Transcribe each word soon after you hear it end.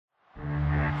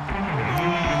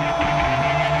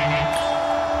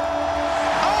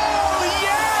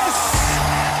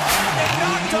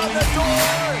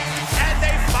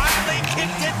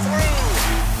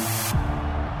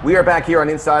We are back here on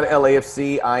Inside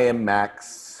LAFC. I am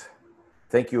Max.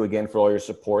 Thank you again for all your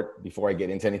support. Before I get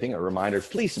into anything, a reminder,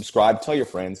 please subscribe, tell your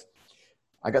friends.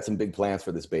 I got some big plans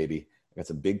for this baby. I got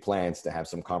some big plans to have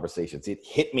some conversations. It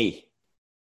hit me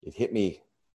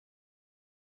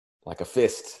like a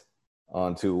fist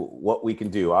onto what we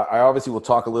can do. I obviously will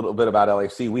talk a little bit about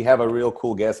LAFC. We have a real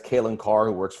cool guest, Kalen Carr,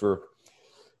 who works for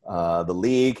the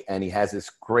league, and he has this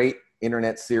great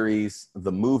internet series,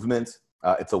 The Movement.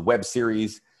 It's a web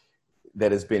series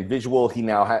that has been visual.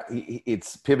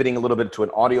 It's pivoting a little bit to an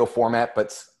audio format,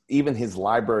 but even his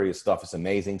library of stuff is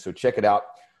amazing. So check it out.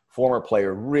 Former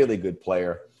player, really good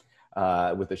player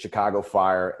with the Chicago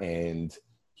Fire and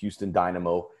Houston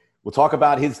Dynamo. We'll talk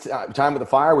about his time with the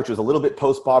Fire, which was a little bit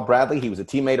post Bob Bradley. He was a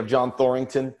teammate of John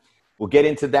Thorrington. We'll get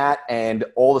into that and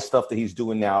all the stuff that he's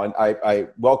doing now. And I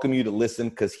welcome you to listen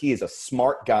because he is a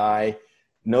smart guy,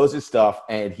 knows his stuff,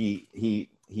 and he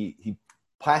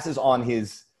passes on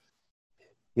his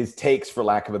takes, for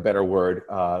lack of a better word,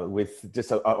 with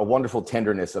just a wonderful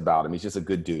tenderness about him. He's just a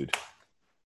good dude.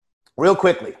 Real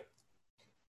quickly,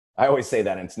 I always say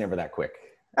that, and it's never that quick.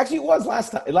 Actually, it was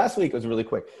last week. It was really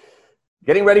quick.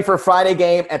 Getting ready for a Friday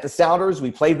game at the Sounders.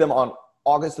 We played them on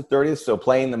August the 30th, so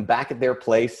playing them back at their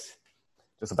place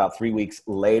just about 3 weeks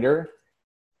later.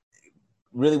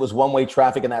 Really was one-way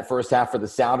traffic in that first half for the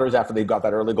Sounders after they got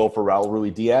that early goal for Raul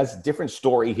Ruidiaz. Different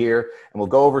story here, and we'll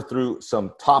go over through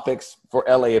some topics for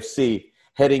LAFC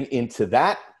heading into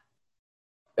that.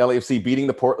 LAFC beating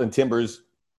the Portland Timbers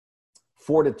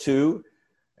 4-2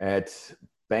 at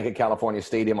Banc of California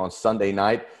Stadium on Sunday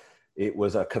night. It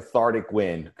was a cathartic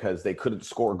win because they couldn't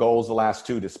score goals the last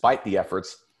two despite the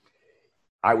efforts.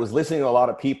 I was listening to a lot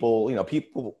of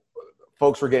people,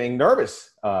 folks were getting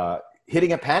nervous,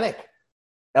 hitting a panic.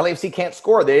 LAFC can't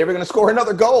score. Are they ever going to score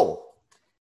another goal?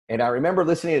 And I remember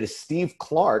listening to Steve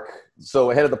Clark.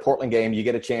 So ahead of the Portland game, you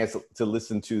get a chance to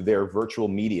listen to their virtual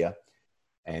media.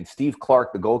 And Steve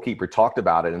Clark, the goalkeeper, talked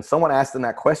about it. And someone asked him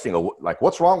that question, like,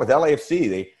 what's wrong with LAFC?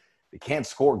 They can't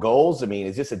score goals. I mean,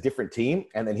 is this a different team?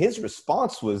 And then his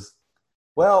response was,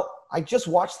 well, I just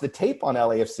watched the tape on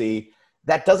LAFC.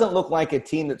 That doesn't look like a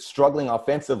team that's struggling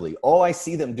offensively. All I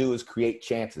see them do is create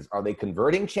chances. Are they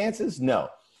converting chances? No.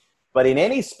 But in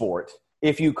any sport,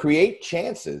 if you create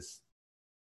chances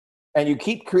and you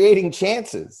keep creating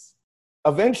chances,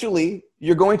 eventually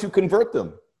you're going to convert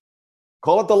them.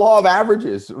 Call it the law of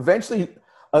averages. Eventually,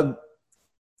 a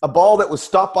ball that was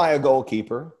stopped by a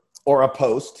goalkeeper or a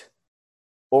post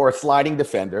or a sliding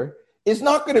defender is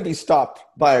not going to be stopped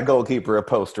by a goalkeeper, a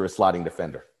post, or a sliding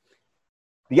defender.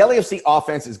 The LAFC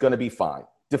offense is going to be fine.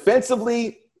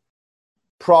 Defensively,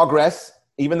 progress,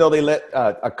 even though they let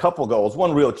a couple goals,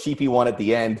 one real cheapy one at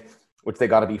the end, which they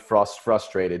got to be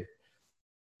frustrated.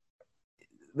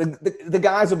 The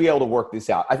guys will be able to work this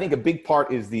out. I think a big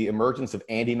part is the emergence of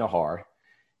Andy Najar.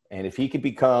 And if he could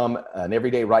become an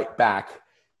everyday right back,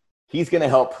 he's going to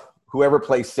help whoever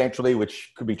plays centrally,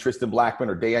 which could be Tristan Blackman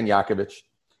or Dejan Jakovic.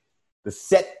 The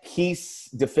set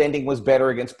piece defending was better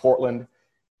against Portland.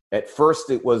 At first,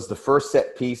 it was the first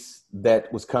set piece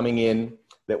that was coming in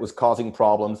that was causing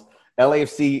problems.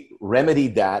 LAFC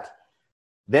remedied that.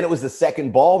 Then it was the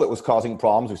second ball that was causing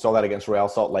problems. We saw that against Real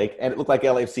Salt Lake, and it looked like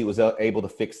LAFC was able to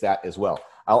fix that as well.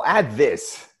 I'll add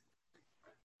this.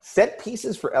 Set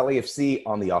pieces for LAFC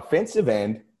on the offensive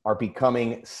end are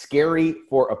becoming scary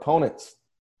for opponents.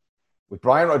 With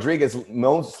Brian Rodriguez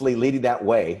mostly leading that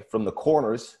way from the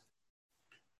corners,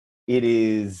 it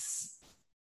is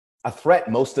a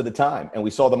threat most of the time. And we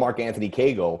saw the Mark Anthony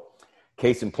Kaye goal,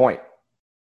 case in point.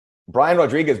 Brian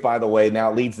Rodriguez, by the way,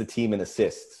 now leads the team in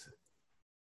assists.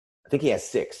 I think he has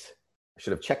 6. I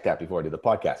should have checked that before I did the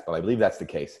podcast, but I believe that's the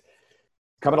case.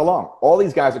 Coming along. All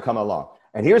these guys are coming along.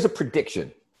 And here's a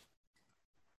prediction.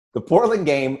 The Portland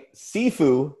game,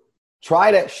 Sifu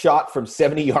tried a shot from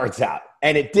 70 yards out,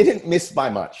 and it didn't miss by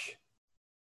much.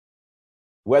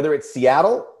 Whether it's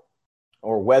Seattle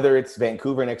or whether it's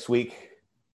Vancouver next week,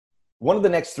 one of the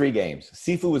next 3 games,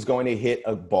 Sifu is going to hit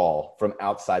a ball from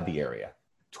outside the area.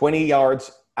 20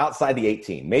 yards outside the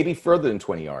 18, maybe further than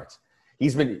 20 yards.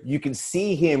 You can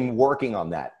see him working on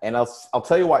that. And I'll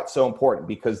tell you why it's so important,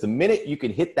 because the minute you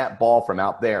can hit that ball from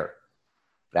out there,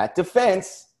 that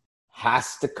defense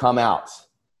has to come out.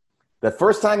 The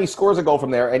first time he scores a goal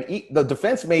from there, and the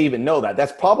defense may even know that.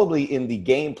 That's probably in the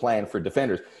game plan for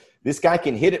defenders. This guy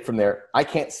can hit it from there. I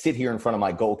can't sit here in front of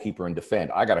my goalkeeper and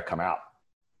defend. I got to come out.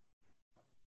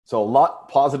 So a lot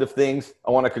positive things. I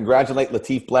want to congratulate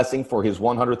Latif Blessing for his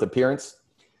 100th appearance.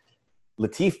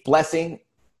 Latif Blessing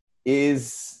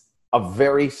is a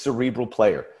very cerebral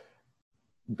player.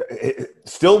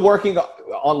 Still working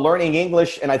on learning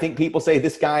English. And I think people say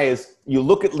this guy is, you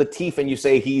look at Latif and you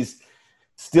say he's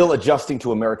still adjusting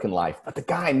to American life. But the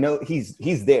guy,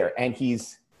 he's there and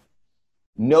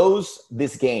knows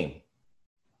this game.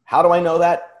 How do I know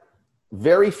that?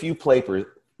 Very few players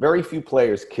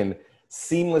can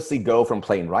seamlessly go from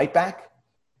playing right back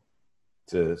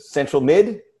to central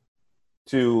mid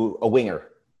to a winger,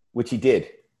 which he did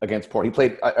against Port. He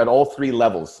played at all three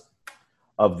levels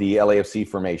of the LAFC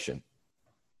formation.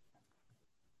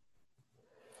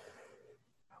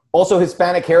 Also,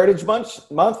 Hispanic Heritage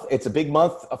Month. It's a big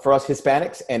month for us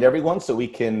Hispanics and everyone, so we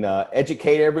can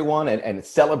educate everyone and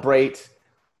celebrate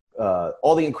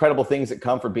all the incredible things that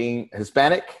come from being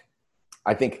Hispanic.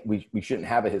 I think we shouldn't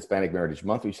have a Hispanic Heritage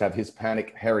Month. We should have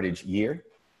Hispanic Heritage Year.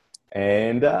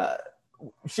 And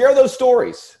share those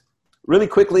stories. Really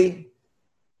quickly,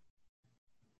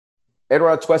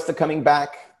 Eduardo Atuesta coming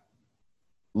back,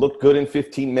 looked good in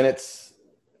 15 minutes,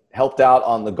 helped out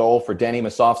on the goal for Danny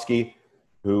Masovsky,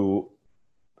 who,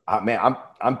 man,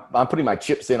 I'm putting my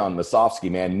chips in on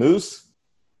Masovsky, man. Moose,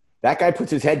 that guy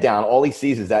puts his head down. All he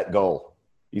sees is that goal.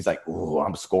 He's like, ooh,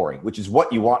 I'm scoring, which is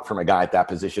what you want from a guy at that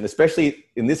position, especially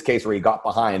in this case where he got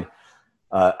behind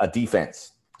a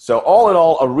defense. So all in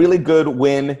all, a really good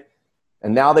win.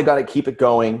 And now they got to keep it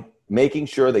going, making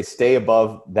sure they stay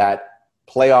above that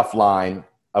playoff line.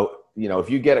 If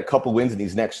you get a couple wins in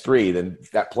these next three, then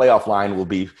that playoff line will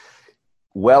be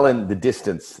well in the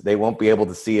distance. They won't be able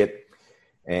to see it.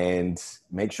 And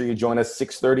make sure you join us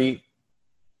 6:30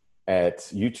 at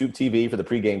YouTube TV for the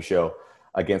pregame show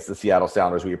against the Seattle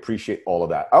Sounders. We appreciate all of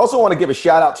that. I also want to give a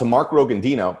shout out to Mark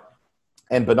Rogandino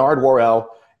and Bernard Worrell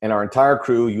and our entire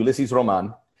crew, Ulysses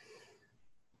Roman.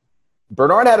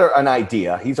 Bernard had an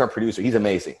idea. He's our producer. He's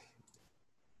amazing.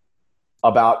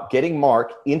 About getting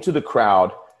Mark into the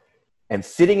crowd and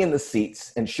sitting in the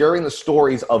seats and sharing the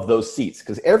stories of those seats,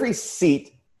 because every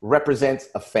seat represents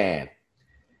a fan.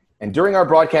 And during our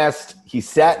broadcast, he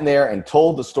sat in there and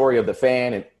told the story of the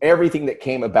fan and everything that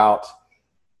came about,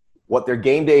 what their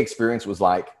game day experience was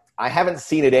like. I haven't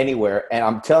seen it anywhere, and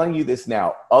I'm telling you this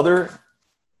now. Other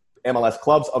MLS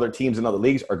clubs, other teams in other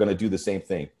leagues are going to do the same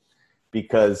thing,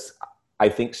 because I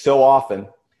think so often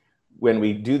when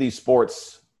we do these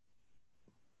sports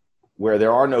where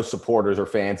there are no supporters or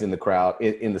fans in the crowd,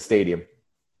 in the stadium,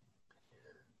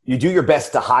 you do your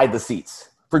best to hide the seats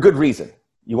for good reason.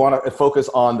 You want to focus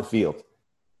on the field.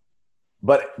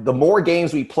 But the more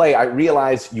games we play, I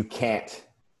realize you can't.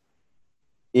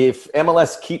 If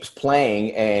MLS keeps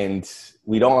playing and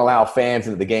we don't allow fans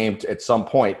into the game at some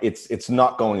point, it's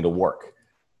not going to work.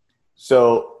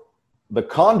 So the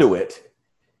conduit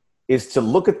is to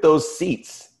look at those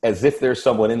seats as if there's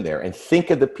someone in there and think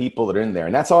of the people that are in there.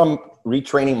 And that's how I'm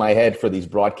retraining my head for these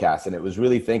broadcasts. And it was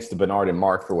really thanks to Bernard and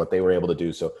Mark for what they were able to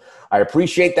do. So I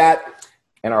appreciate that.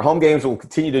 And our home games will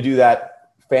continue to do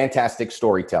that. Fantastic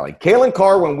storytelling. Kalen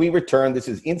Carr, when we return, this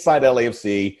is Inside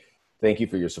LAFC. Thank you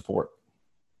for your support.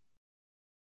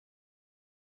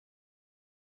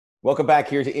 Welcome back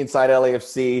here to Inside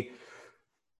LAFC.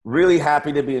 Really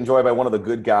happy to be enjoyed by one of the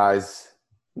good guys.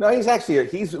 No, he's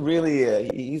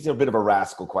a bit of a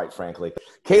rascal, quite frankly.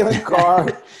 Kalen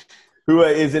Carr, who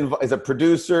is a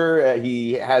producer.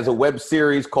 He has a web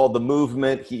series called The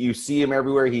Movement. You see him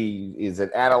everywhere. He is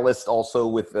an analyst also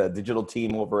with a digital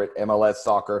team over at MLS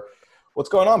Soccer. What's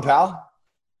going on, pal?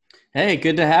 Hey,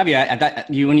 good to have you. I thought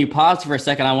when you paused for a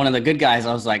second on one of the good guys,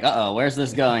 I was like, "Uh-oh, where's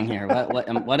this going here?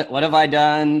 What have I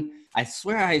done?" I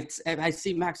swear I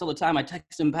see Max all the time. I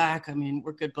text him back. I mean,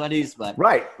 we're good buddies, but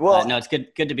right. Well, no, it's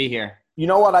good to be here. You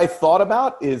know what I thought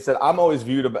about is that I'm always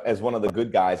viewed as one of the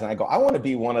good guys, and I go, I want to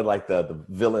be one of like the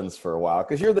villains for a while,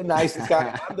 because you're the nicest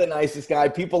guy. I'm the nicest guy.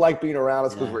 People like being around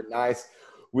us because we're nice.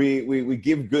 We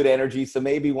give good energy. So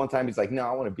maybe one time he's like, no,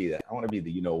 I want to be that. I want to be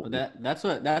the, Well, that's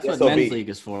what men's league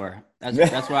is for.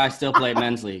 That's why I still play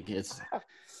men's league.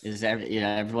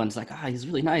 Everyone's like, he's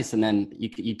really nice, and then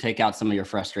you take out some of your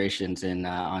frustrations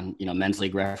on men's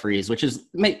league referees, which is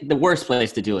the worst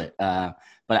place to do it.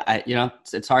 But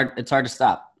it's hard to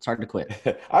stop. It's hard to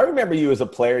quit. I remember you as a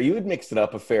player. You would mix it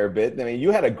up a fair bit. I mean,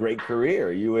 you had a great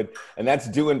career. And that's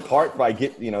due in part by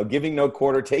giving no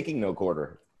quarter, taking no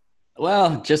quarter.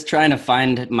 Well, just trying to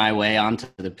find my way onto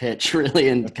the pitch, really,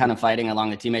 and kind of fighting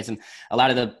along the teammates. And a lot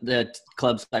of the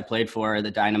clubs I played for, the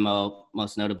Dynamo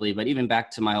most notably, but even back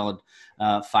to my old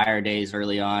Fire days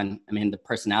early on. I mean, the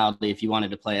personality, if you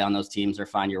wanted to play on those teams or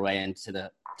find your way into the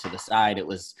side, it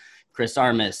was Chris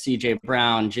Armas, C.J.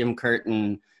 Brown, Jim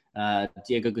Curtin,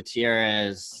 Diego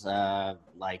Gutierrez. There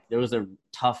was a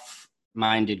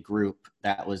tough-minded group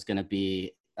that was going to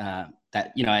be a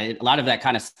lot of that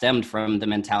kind of stemmed from the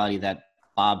mentality that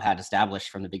Bob had established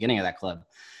from the beginning of that club.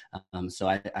 So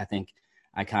I think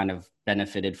I kind of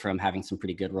benefited from having some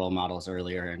pretty good role models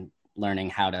earlier and learning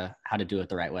how to do it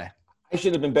the right way. I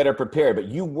should have been better prepared, but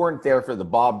you weren't there for the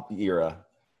Bob era,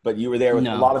 but you were there with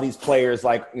a lot of these players,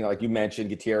 like you mentioned,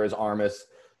 Gutierrez, Armas,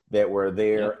 that were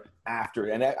there after.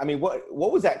 And I mean, what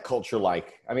was that culture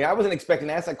like? I mean, I wasn't expecting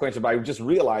to ask that question, but I just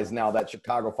realized now that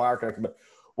Chicago Fire connection. But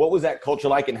what was that culture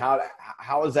like, and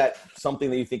how is that something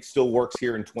that you think still works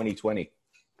here in 2020?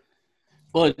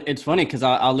 Well, it's funny because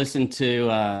I'll listen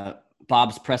to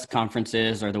Bob's press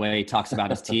conferences or the way he talks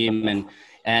about his team,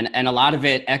 and a lot of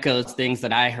it echoes things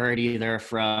that I heard either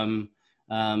from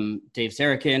Dave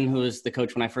Sarakin, who was the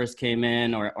coach when I first came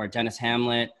in, or Dennis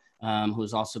Hamlet,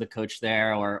 who's also the coach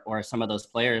there, or some of those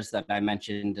players that I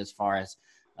mentioned as far as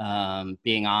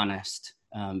being honest,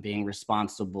 being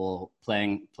responsible,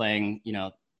 playing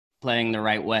the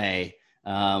right way.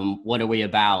 What are we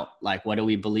about? Like, what do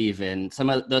we believe in? Some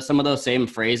of those same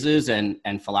phrases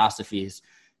and philosophies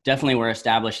definitely were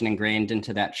established and ingrained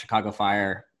into that Chicago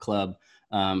Fire club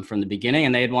from the beginning,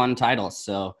 and they had won titles.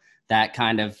 So that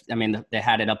kind of, I mean, they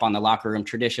had it up on the locker room: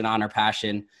 tradition, honor,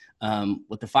 passion,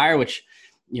 with the Fire, which,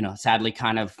 sadly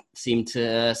kind of seemed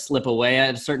to slip away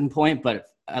at a certain point. But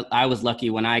I was lucky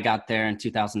when I got there in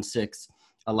 2006.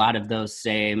 A lot of those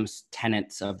same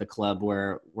tenets of the club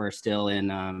were still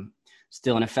in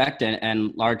effect,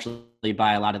 and largely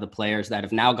by a lot of the players that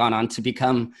have now gone on to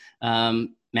become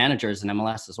managers in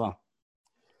MLS as well.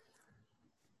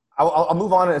 I'll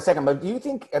move on in a second, but do you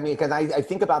think, I mean, because I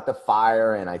think about the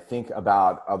Fire and I think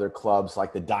about other clubs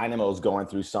like the Dynamos going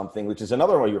through something, which is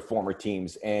another one of your former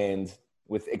teams, and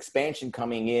with expansion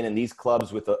coming in, and these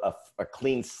clubs with a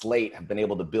clean slate have been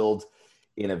able to build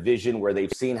in a vision where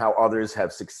they've seen how others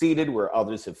have succeeded, where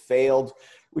others have failed,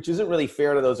 which isn't really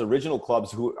fair to those original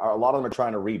clubs who a lot of them are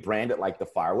trying to rebrand it like the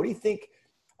Fire. What do you think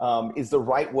is the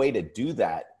right way to do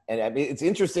that? And I mean, it's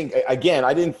interesting. Again,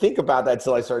 I didn't think about that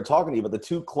until I started talking to you, but the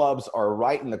two clubs are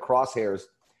right in the crosshairs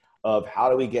of how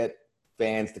do we get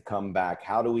fans to come back?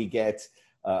 How do we get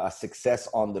a success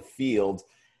on the field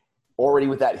already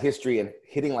with that history and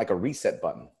hitting like a reset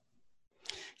button?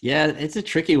 Yeah, it's a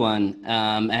tricky one.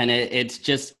 And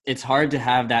it's hard to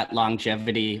have that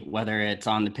longevity, whether it's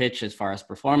on the pitch as far as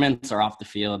performance or off the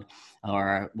field,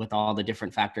 or with all the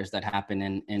different factors that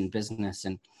happen in business.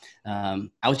 And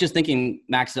I was just thinking,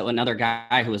 Max, that another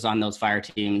guy who was on those Fire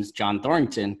teams, John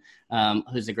Thornton,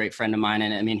 who's a great friend of mine.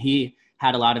 And I mean, he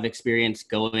had a lot of experience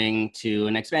going to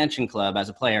an expansion club as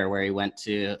a player, where he went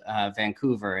to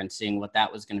Vancouver and seeing what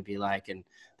that was going to be like. And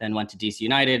then went to DC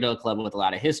United, a club with a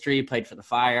lot of history, played for the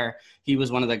Fire. He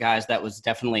was one of the guys that was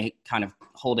definitely kind of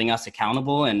holding us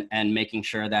accountable and making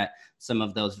sure that some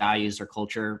of those values or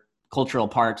cultural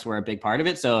parts were a big part of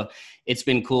it. So it's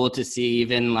been cool to see,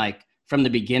 even like from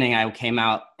the beginning, I came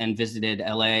out and visited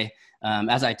LA,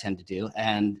 as I tend to do.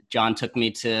 And John took me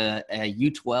to a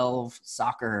U12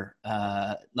 soccer,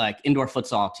 like indoor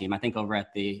futsal team, I think over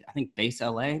at Base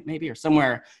LA maybe, or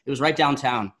somewhere. It was right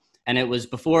downtown. And it was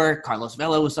before Carlos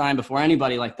Vela was signed, before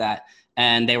anybody like that.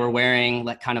 And they were wearing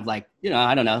like kind of like,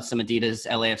 I don't know, some Adidas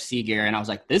LAFC gear. And I was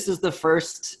like, this is the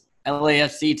first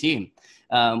LAFC team,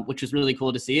 which was really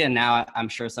cool to see. And now I'm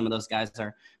sure some of those guys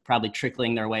are probably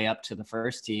trickling their way up to the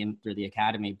first team through the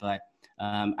academy. But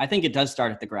I think it does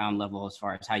start at the ground level as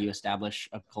far as how you establish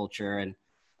a culture. And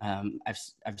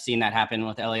I've seen that happen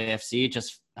with LAFC,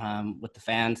 just with the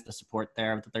fans, the support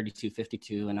there with the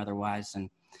 3252 and otherwise. And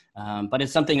but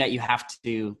it's something that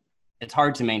it's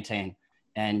hard to maintain,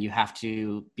 and you have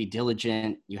to be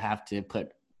diligent. You have to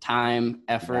put time,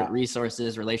 effort,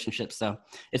 resources, relationships. So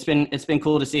it's been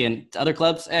cool to see. And to other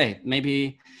clubs, hey,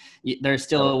 maybe there's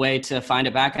still a way to find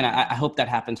it back. And I hope that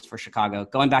happens for Chicago.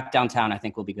 Going back downtown, I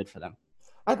think will be good for them.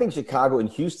 I think Chicago and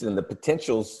Houston, the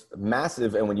potential's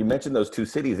massive. And when you mention those two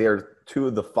cities, they're two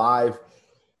of the 5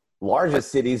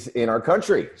 largest cities in our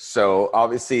country. So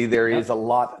obviously there is a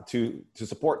lot to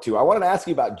support too. I wanted to ask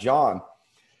you about John.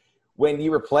 When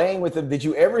you were playing with him, did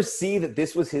you ever see that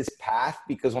this was his path?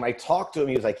 Because when I talked to him,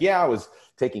 he was like, yeah, I was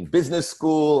taking business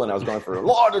school and I was going for a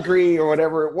law degree or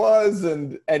whatever it was.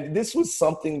 And this was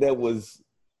something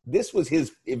this was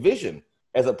his vision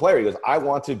as a player. He goes, I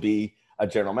want to be a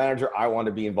general manager. I want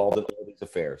to be involved in all these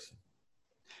affairs.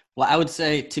 Well, I would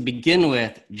say to begin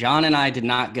with, John and I did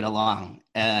not get along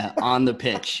on the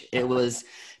pitch. It was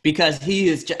because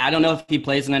I don't know if he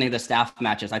plays in any of the staff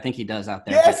matches. I think he does out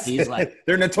there. Yes, but he's like,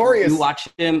 they're notorious. You watch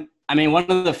him. I mean, one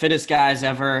of the fittest guys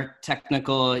ever,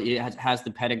 technical, he has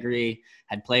the pedigree,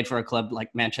 had played for a club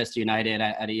like Manchester United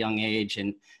at a young age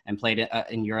and played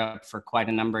in Europe for quite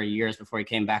a number of years before he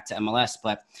came back to MLS.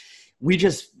 But we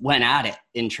just went at it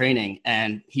in training,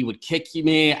 and he would kick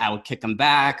me. I would kick him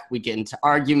back. We'd get into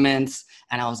arguments,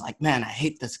 and I was like, man, I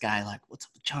hate this guy. Like, what's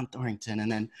up with John Thorrington?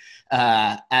 And then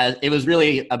as it was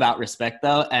really about respect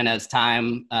though. And as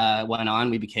time went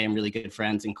on, we became really good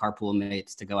friends and carpool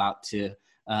mates to go out to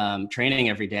training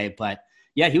every day. But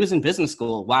yeah, he was in business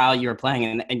school while you were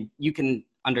playing, and you can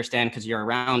understand because you're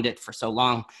around it for so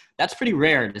long. That's pretty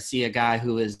rare to see a guy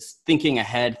who is thinking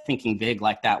ahead, thinking big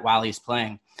like that while he's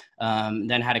playing.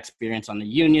 Then had experience on the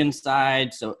union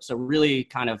side. So really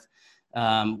kind of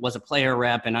was a player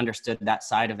rep and understood that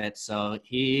side of it. So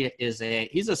he's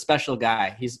a special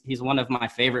guy. He's one of my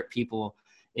favorite people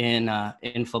in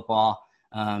football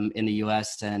in the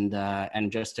US,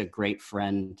 and just a great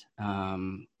friend.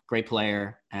 Great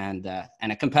player and a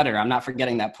competitor. I'm not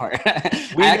forgetting that part. I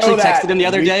actually texted him the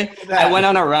other day. I went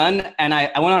on a run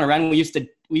We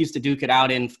used to duke it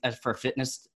out for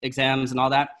fitness exams and all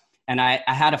that. And I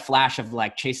had a flash of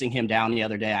like chasing him down the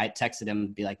other day. I texted him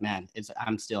and be like, man,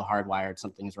 I'm still hardwired.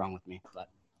 Something's wrong with me. But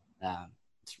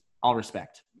it's all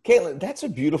respect. Caitlin, that's a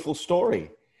beautiful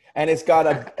story. And it's got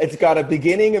a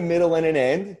beginning, a middle, and an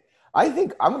end. I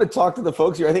think I'm going to talk to the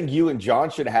folks here. I think you and John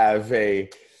should have a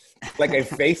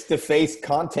face-to-face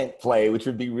content play, which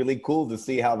would be really cool to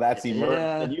see how that's emerged.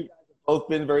 Yeah. And you guys have both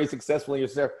been very successful in your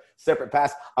separate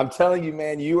paths. I'm telling you,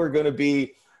 man, you are going to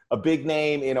be a big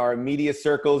name in our media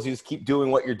circles. You just keep doing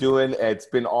what you're doing. It's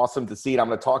been awesome to see it. I'm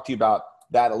going to talk to you about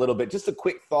that a little bit. Just a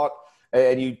quick thought,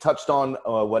 and you touched on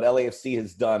what LAFC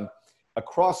has done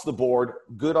across the board,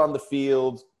 good on the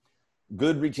field,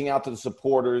 good reaching out to the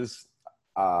supporters.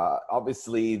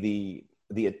 Obviously, the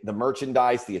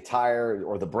merchandise, the attire,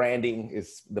 or the branding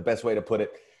is the best way to put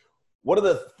it. What are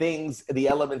the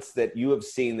elements that you have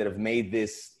seen that have made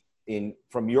this,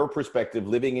 from your perspective,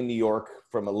 living in New York,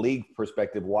 from a league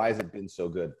perspective, why has it been so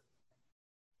good?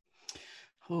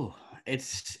 Oh, I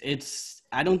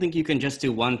don't think you can just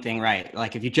do one thing right.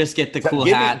 Like if you just get the cool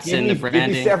hats and the branding,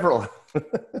 give me several.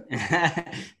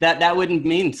 that wouldn't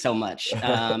mean so much.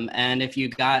 And if you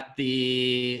got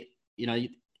they've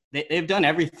done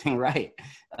everything right.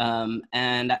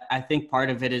 And I think part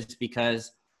of it is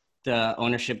because the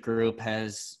ownership group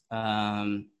has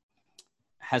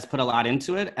put a lot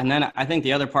into it. And then I think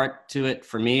the other part to it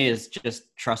for me is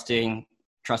just trusting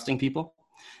people.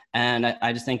 And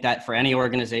I just think that for any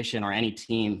organization or any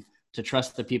team, to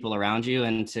trust the people around you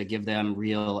and to give them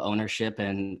real ownership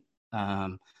and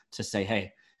to say,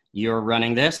 hey, you're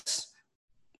running this.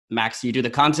 Max, you do the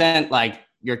content. Like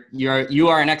you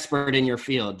are an expert in your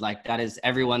field. Like that is,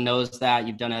 everyone knows that.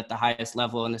 You've done it at the highest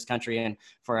level in this country and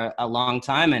for a long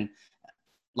time. And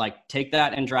like take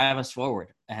that and drive us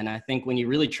forward. And I think when you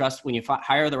really trust, when you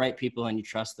hire the right people and you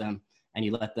trust them and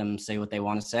you let them say what they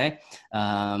want to say,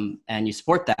 and you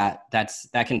support that,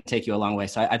 that can take you a long way.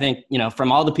 So I think,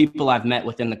 from all the people I've met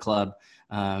within the club,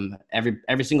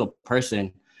 every single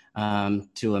person,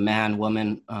 to a man,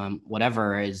 woman,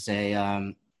 whatever, is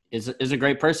a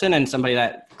great person and somebody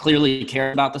that clearly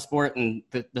cares about the sport and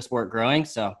the sport growing.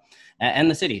 So, and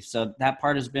the city. So that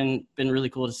part has been really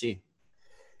cool to see.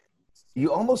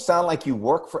 You almost sound like you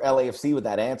work for LAFC with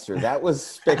that answer. That was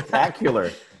spectacular.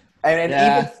 And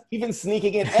yeah. even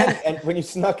sneaking in, and when you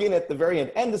snuck in at the very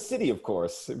end, and the city, of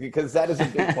course, because that is a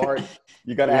big part.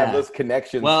 You got to have those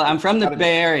connections. Well, I'm from the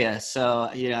Bay Area,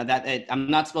 so I'm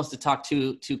not supposed to talk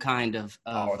too kind of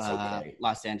okay.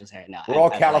 Los Angeles area. No, we're all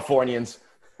Californians.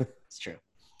 It's true.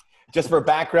 Just for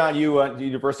background, you went to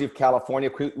University of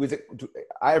California.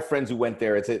 I have friends who went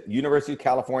there. It's at University of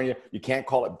California. You can't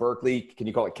call it Berkeley. Can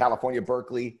you call it California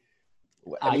Berkeley?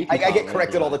 I get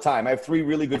corrected all the time. I have 3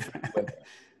 really good friends who went there.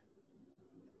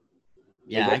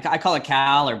 Yeah, I call it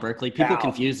Cal or Berkeley. People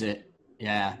confuse it.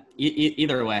 Yeah,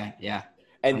 either way. Yeah.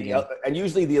 And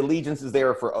usually the allegiance is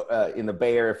there for in the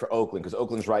Bay Area for Oakland, because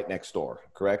Oakland's right next door,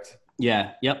 correct?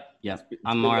 Yeah. Yep.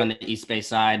 I'm more on the East Bay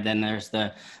side. Then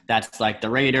that's like the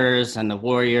Raiders and the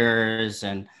Warriors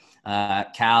and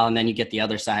Cal, and then you get the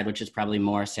other side, which is probably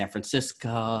more San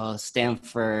Francisco,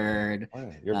 Stanford.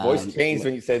 Your voice changed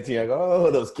when you said to me, like,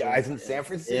 those guys in San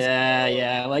Francisco.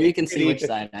 Yeah. Well, you can see which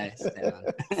side I stand on.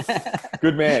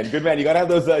 Good man. You gotta have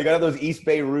those East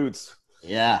Bay roots.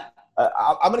 Yeah.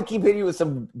 I'm going to keep hitting you with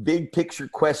some big picture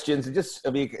questions, because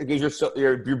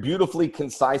you're beautifully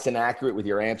concise and accurate with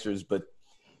your answers. But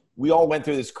we all went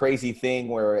through this crazy thing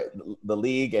where the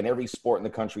league and every sport in the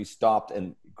country stopped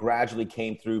and gradually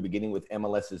came through, beginning with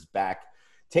MLS's back.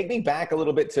 Take me back a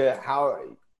little bit to how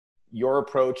your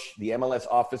approach, the MLS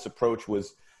office approach,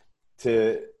 was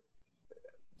to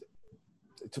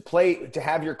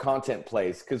have your content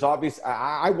placed. Because obviously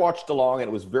I watched along, and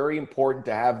it was very important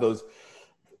to have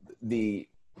the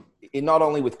not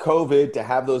only with COVID, to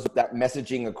have that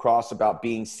messaging across about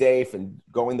being safe and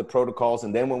going the protocols.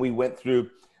 And then when we went through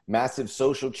massive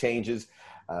social changes,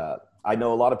 I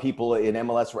know a lot of people in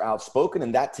MLS were outspoken,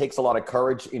 and that takes a lot of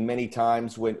courage in many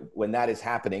times when that is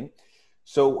happening.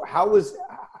 So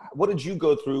what did you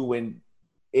go through when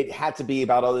it had to be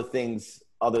about other things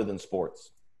other than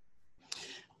sports?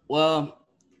 Well,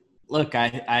 look,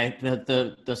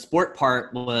 the sport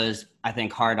part was, I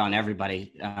think, hard on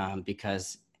everybody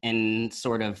because it's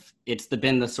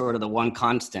been the one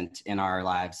constant in our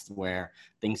lives where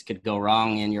things could go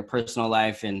wrong in your personal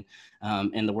life and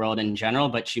in the world in general,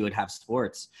 but you would have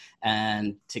sports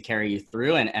and to carry you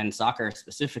through, and soccer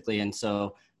specifically. And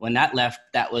so when that left,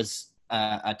 that was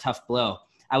a tough blow.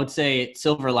 I would say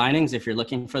silver linings, if you're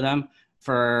looking for them,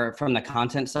 from the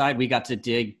content side, we got to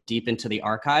dig deep into the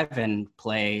archive and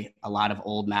play a lot of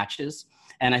old matches.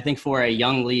 And I think for a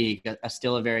young league,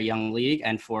 still a very young league,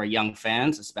 and for young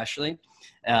fans especially,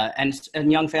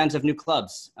 and young fans of new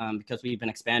clubs, because we've been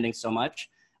expanding so much,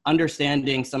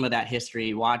 understanding some of that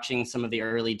history, watching some of the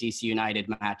early DC United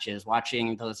matches,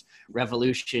 watching those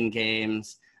Revolution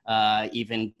games,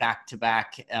 even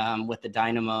back-to-back with the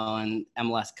Dynamo and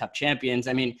MLS Cup champions.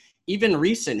 I mean, even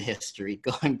recent history,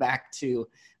 going back to,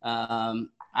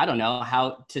 I don't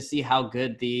know, to see how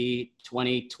good the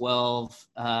 2012,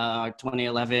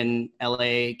 2011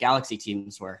 LA Galaxy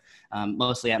teams were,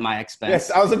 mostly at my expense.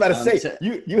 Yes, I was about to say,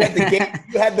 you had the game,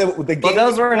 you had the game. Well,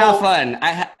 those were not fun.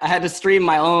 I had to stream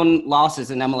my own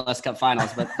losses in MLS Cup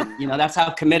finals, but that's how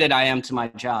committed I am to my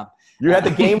job. You had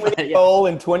the game-winning goal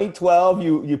in 2012.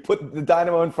 You put the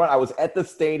Dynamo in front. I was at the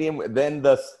stadium. Then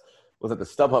was it the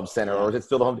StubHub Center, or is it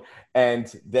still the home?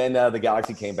 And then the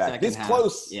Galaxy came back. This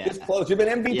close. You've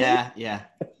been MVP.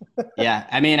 Yeah.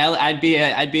 I mean, I'd be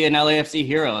an LAFC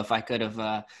hero if I could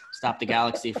have stopped the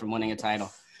Galaxy from winning a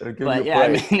title. But yeah, I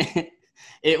mean,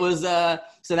 it was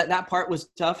so that part was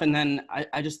tough. And then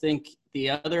I just think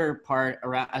the other part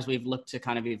around, as we've looked to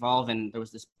kind of evolve, and there was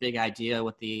this big idea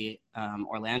with the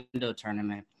Orlando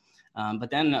tournament, but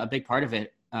then a big part of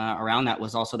it around that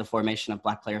was also the formation of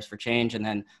Black Players for Change, and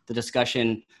then the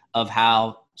discussion of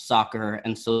how soccer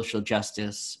and social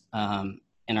justice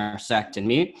intersect and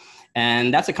meet.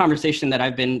 And that's a conversation that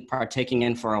I've been partaking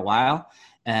in for a while,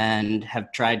 and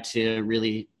have tried to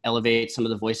really elevate some of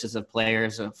the voices of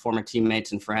players, of former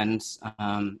teammates and friends,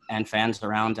 and fans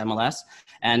around MLS.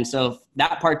 And so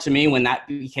that part, to me, when that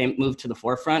moved to the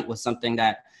forefront, was something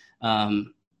that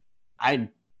I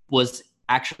was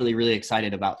actually really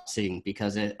excited about seeing,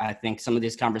 because I think some of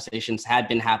these conversations had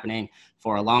been happening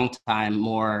for a long time,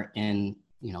 more in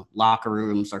locker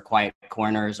rooms or quiet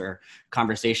corners or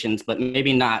conversations, but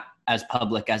maybe not as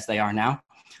public as they are now.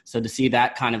 So to see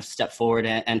that kind of step forward,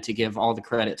 and to give all the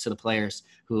credit to the players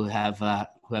who have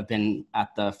been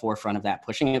at the forefront of that,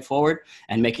 pushing it forward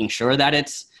and making sure that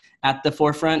it's at the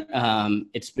forefront.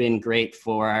 It's been great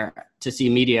to see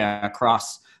media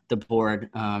across the board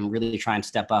really try and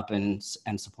step up and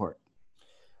support.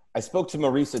 I spoke to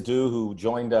Maurice Edu, who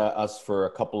joined us for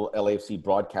a couple LAFC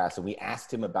broadcasts, and we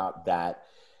asked him about that.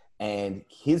 And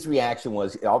his reaction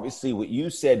was, obviously what you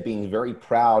said, being very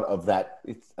proud of that.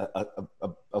 It's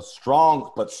a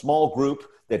strong but small group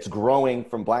that's growing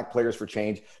from Black Players for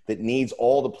Change, that needs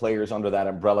all the players under that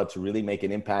umbrella to really make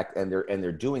an impact, and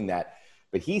they're doing that.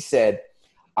 But he said,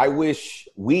 I wish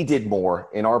we did more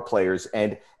in our players.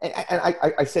 And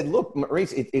I said, look,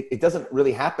 Maurice, it doesn't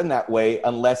really happen that way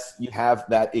unless you have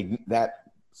that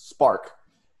spark.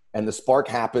 And the spark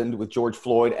happened with George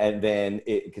Floyd, and then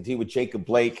it continued with Jacob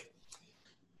Blake.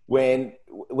 When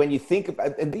you think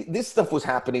about, and this stuff was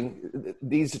happening,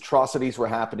 these atrocities were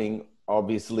happening,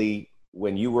 obviously,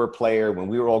 when you were a player, when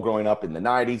we were all growing up in the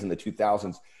 90s and the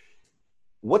 2000s.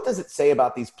 What does it say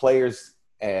about these players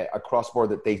across board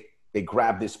that they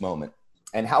grab this moment?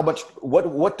 And how much,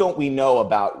 what don't we know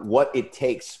about what it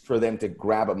takes for them to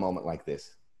grab a moment like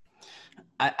this?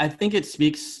 I think it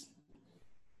speaks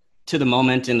to the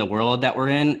moment in the world that we're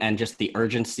in, and just the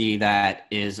urgency that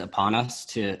is upon us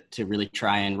to really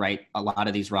try and right a lot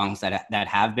of these wrongs that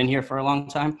have been here for a long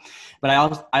time. But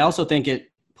I also think it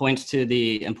points to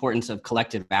the importance of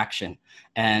collective action.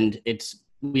 And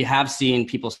we have seen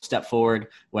people step forward,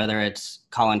 whether it's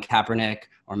Colin Kaepernick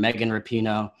or Megan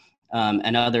Rapinoe,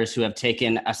 and others who have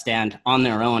taken a stand on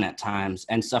their own at times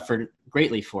and suffered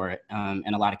greatly for it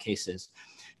in a lot of cases.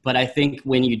 But I think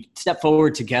when you step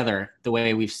forward together, the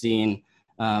way we've seen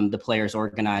the players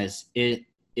organize, it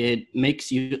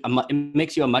makes you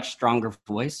a much stronger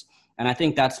voice. And I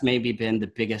think that's maybe been the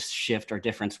biggest shift or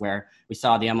difference, where we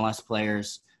saw the MLS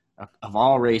players of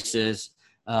all races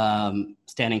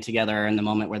standing together in the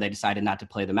moment where they decided not to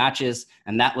play the matches.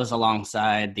 And that was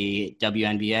alongside the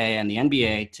WNBA and the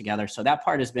NBA together. So that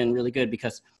part has been really good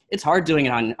because it's hard doing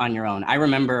it on your own. I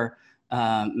remember,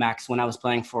 Max, when I was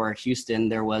playing for Houston,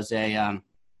 there was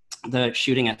the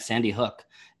shooting at Sandy Hook.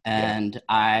 And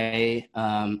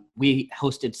we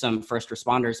hosted some first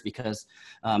responders because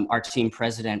our team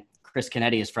president, Chris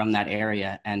Kennedy, is from that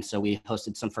area. And so we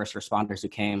hosted some first responders who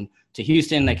came to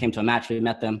Houston. They came to a match. We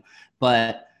met them.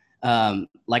 But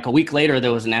like a week later,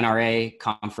 there was an NRA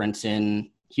conference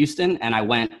in Houston. And I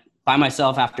went by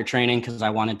myself after training because I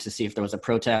wanted to see if there was a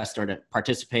protest or to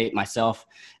participate myself.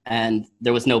 And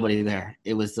there was nobody there.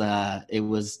 It was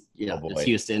it's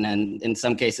Houston. And in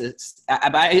some cases,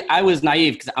 I was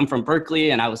naive because I'm from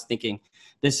Berkeley and I was thinking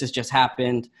this has just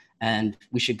happened and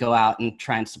we should go out and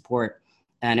try and support.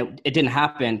 And it didn't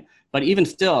happen. But even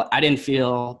still, I didn't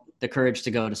feel the courage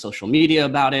to go to social media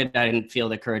about it. I didn't feel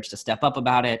the courage to step up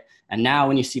about it. And now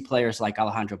when you see players like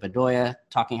Alejandro Bedoya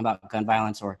talking about gun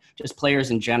violence, or just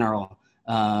players in general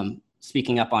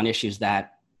speaking up on issues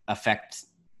that affect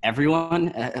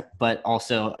everyone, but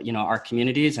also, our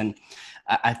communities. And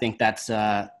I think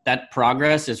that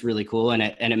progress is really cool. And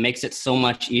it makes it so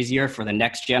much easier for the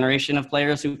next generation of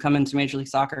players who come into Major League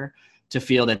Soccer to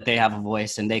feel that they have a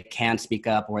voice and they can speak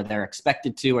up, or they're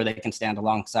expected to, or they can stand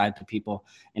alongside the people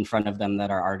in front of them that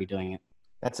are already doing it.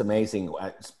 That's amazing.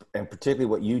 And particularly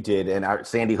what you did. And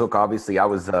Sandy Hook, obviously, that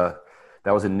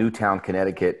was in Newtown,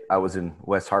 Connecticut. I was in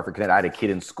West Hartford, Connecticut. I had a kid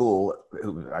in school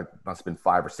who I must have been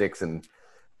 5 or 6. And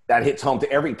that hits home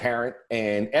to every parent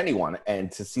and anyone.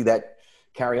 And to see that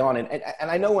carry on. And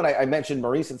I know when I mentioned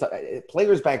Maurice,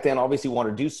 players back then obviously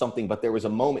wanted to do something, but there was a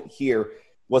moment here.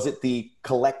 Was it the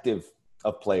collective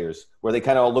of players where they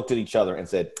kind of all looked at each other and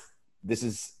said, this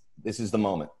is the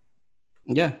moment?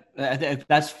 Yeah,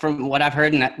 that's from what I've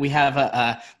heard. And we have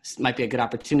this might be a good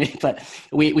opportunity, but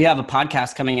we have a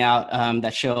podcast coming out,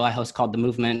 that show I host called The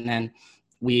Movement. And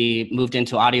we moved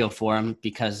into audio form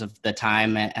because of the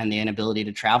time and the inability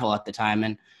to travel at the time.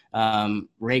 And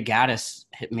Ray Gaddis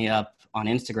hit me up on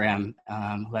Instagram,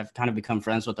 who I've kind of become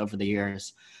friends with over the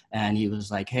years. And he was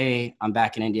like, hey, I'm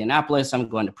back in Indianapolis. I'm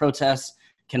going to protest.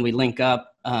 Can we link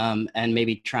up and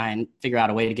maybe try and figure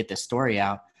out a way to get this story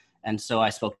out? And so I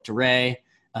spoke to Ray.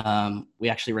 We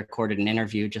actually recorded an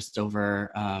interview just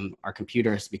over our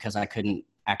computers because I couldn't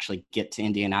actually get to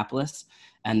Indianapolis.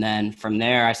 And then from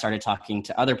there, I started talking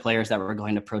to other players that were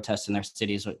going to protest in their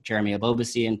cities, with Jeremy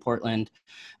Abobasi in Portland,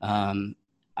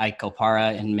 Ike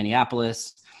Opara in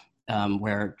Minneapolis,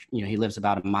 where he lives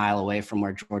about a mile away from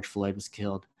where George Floyd was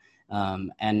killed,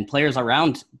 and players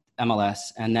around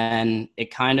MLS. And then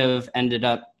it kind of ended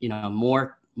up,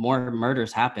 more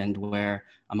murders happened where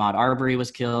Ahmaud Arbery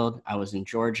was killed. I was in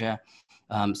Georgia.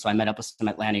 So I met up with some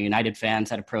Atlanta United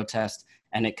fans at a protest,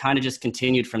 and it kind of just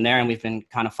continued from there. And we've been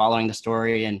kind of following the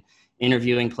story and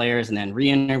interviewing players and then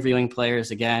re-interviewing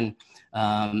players again.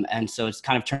 And so it's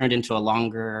kind of turned into a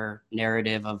longer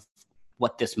narrative of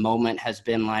what this moment has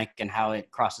been like and how it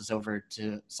crosses over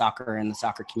to soccer and the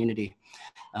soccer community.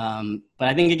 But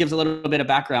I think it gives a little bit of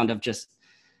background of just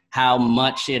how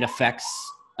much it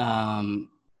affects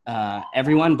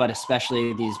everyone, but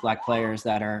especially these Black players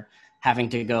that are having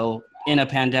to go in a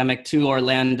pandemic to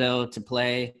Orlando to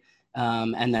play,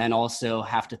 and then also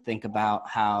have to think about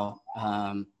how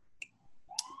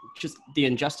just the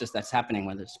injustice that's happening,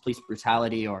 whether it's police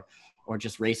brutality or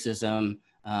just racism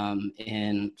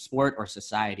in sport or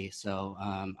society. So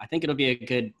I think it'll be a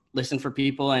good listen for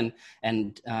people and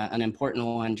an important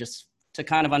one just to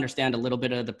kind of understand a little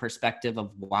bit of the perspective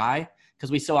of why,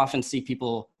 because we so often see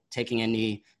people taking a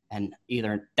knee and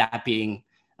either that being,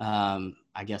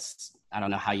 I guess, I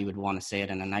don't know how you would want to say it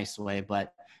in a nice way,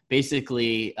 but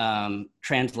basically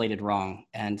translated wrong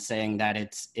and saying that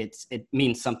it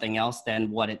means something else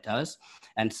than what it does.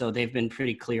 And so they've been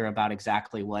pretty clear about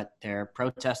exactly what they're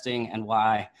protesting and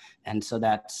why. And so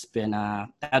that's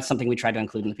something we try to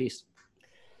include in the piece.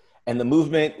 And the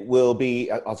movement will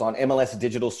be it's on MLS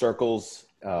Digital Circles.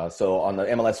 So on the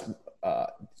MLS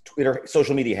Twitter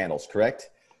social media handles, correct?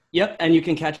 Yep. And you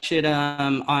can catch it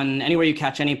on anywhere you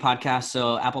catch any podcast.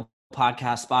 So Apple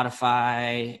Podcast,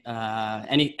 Spotify,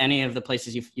 any of the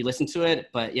places you listen to it.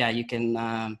 But yeah, you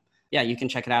can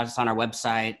check it out. It's on our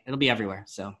website. It'll be everywhere.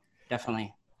 So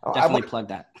definitely plug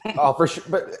that. Oh, for sure.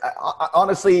 But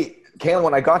honestly, Kalen,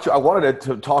 when I got you, I wanted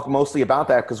to talk mostly about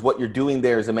that because what you're doing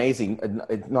there is amazing.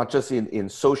 Not just in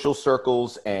social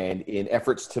circles and in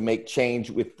efforts to make change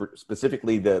with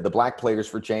specifically the Black players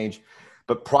for change.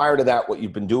 But prior to that, what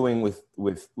you've been doing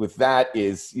with that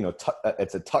is,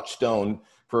 it's a touchstone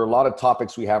for a lot of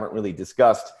topics we haven't really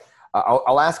discussed.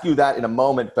 I'll ask you that in a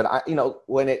moment, but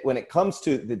when it comes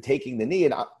to the taking the knee,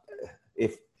 and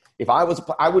if I was,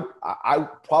 I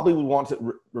probably would want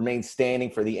to remain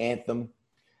standing for the anthem,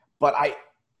 but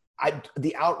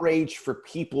the outrage for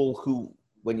people who,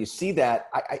 when you see that,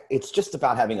 it's just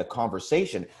about having a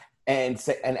conversation and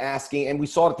asking, and we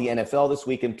saw it at the NFL this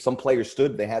week, and some players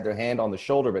stood, they had their hand on the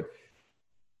shoulder, but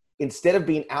instead of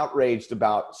being outraged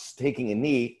about taking a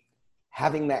knee,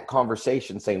 having that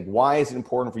conversation, saying, why is it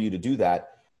important for you to do that,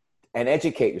 and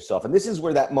educate yourself. And this is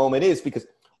where that moment is, because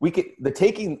the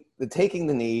taking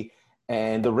the knee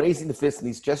and the raising the fist and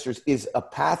these gestures is a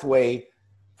pathway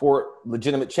for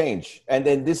legitimate change. And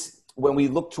then when we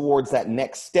look towards that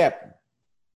next step,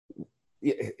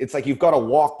 it's like you've got to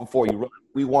walk before you run.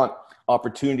 We want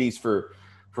opportunities for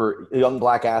young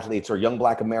Black athletes or young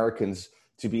Black Americans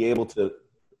to be able to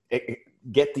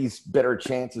get these better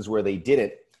chances where they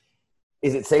didn't.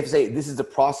 Is it safe to say this is a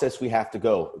process we have to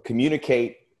go?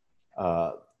 Communicate,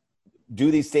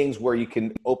 do these things where you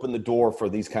can open the door for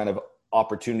these kind of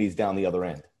opportunities down the other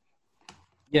end.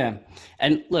 Yeah.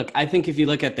 And look, I think if you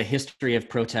look at the history of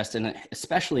protest, and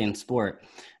especially in sport,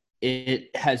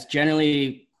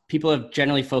 people have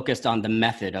generally focused on the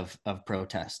method of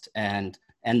protest and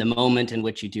the moment in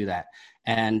which you do that.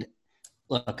 And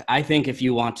look, I think if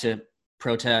you want to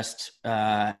protest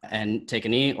and take a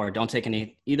knee or don't take a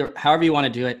knee, however you want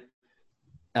to do it,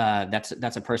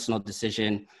 that's a personal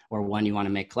decision or one you want to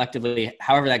make collectively,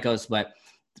 however that goes. But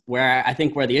where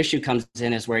the issue comes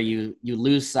in is where you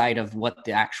lose sight of what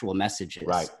the actual message is,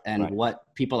 right, and right,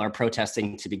 what people are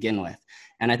protesting to begin with.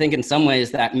 And I think in some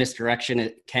ways that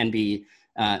misdirection can be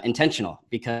intentional,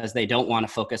 because they don't want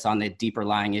to focus on the deeper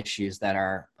lying issues that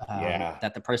are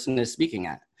that the person is speaking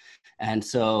at. And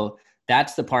so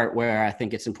that's the part where I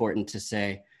think it's important to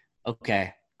say,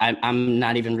 okay, I'm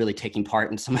not even really taking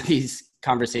part in some of these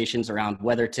conversations around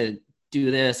whether to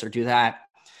do this or do that.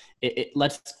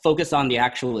 Let's focus on the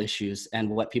actual issues and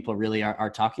what people really are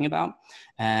talking about.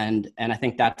 And I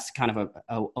think that's kind of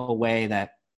a way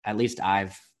that at least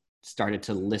I've started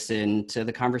to listen to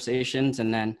the conversations.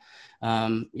 And then, I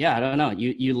don't know,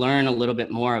 you learn a little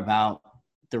bit more about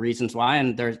the reasons why,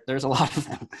 and there's a lot of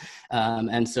them.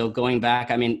 And so going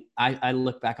back, I mean, I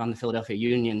look back on the Philadelphia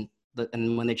Union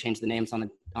and when they changed the names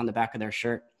on the back of their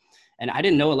shirt, and I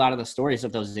didn't know a lot of the stories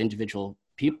of those individual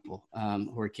people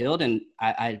who were killed. And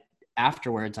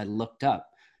afterwards, I looked up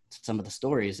some of the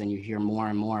stories, and you hear more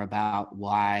and more about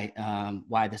why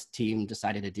this team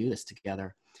decided to do this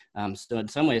together. So in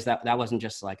some ways, that wasn't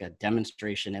just like a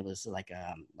demonstration; it was like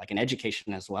an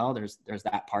education as well. There's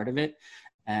that part of it,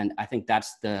 and I think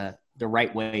that's the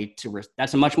right way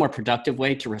that's a much more productive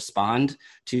way to respond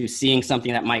to seeing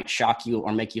something that might shock you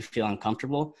or make you feel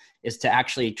uncomfortable, is to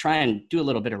actually try and do a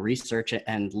little bit of research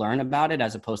and learn about it,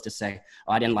 as opposed to say,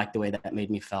 oh, I didn't like the way that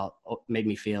made me feel,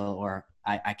 or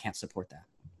I can't support that.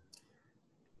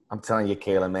 I'm telling you,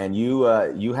 Kayla, man,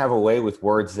 you have a way with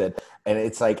words and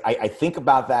it's like, I think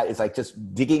about that. It's like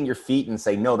just digging your feet and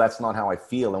say, no, that's not how I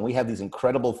feel. And we have these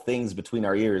incredible things between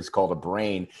our ears called a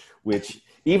brain, which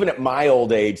even at my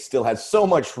old age still has so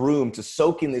much room to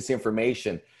soak in this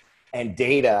information and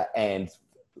data and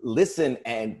listen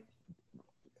and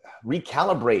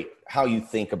recalibrate how you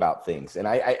think about things. And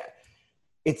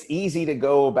it's easy to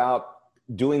go about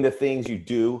doing the things you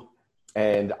do.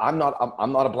 And I'm not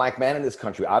a Black man in this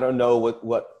country. I don't know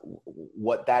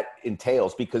what that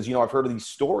entails, because, I've heard of these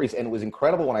stories, and it was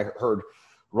incredible when I heard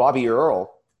Robbie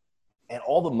Earl and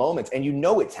all the moments, and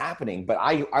it's happening. But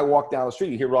I walk down the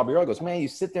street, you hear Robbie Earl, goes, man, you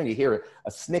sit there and you hear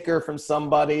a snicker from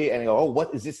somebody, and you go, oh,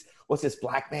 what's this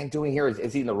Black man doing here?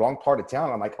 Is he in the wrong part of town?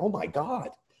 I'm like, oh my God.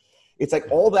 It's like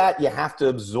all that you have to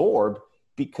absorb,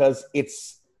 because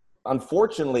it's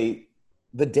unfortunately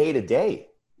the day-to-day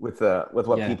with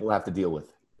what people have to deal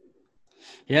with.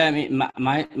 Yeah, I mean,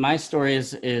 my story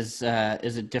is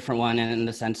a different one in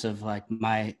the sense of like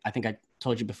I think I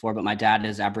told you before, but my dad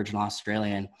is Aboriginal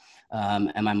Australian,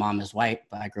 and my mom is white,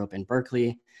 but I grew up in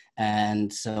Berkeley.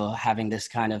 And so having this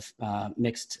kind of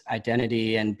mixed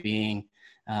identity and being,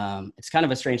 it's kind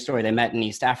of a strange story. They met in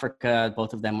East Africa.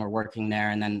 Both of them were working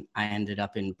there. And then I ended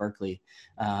up in Berkeley.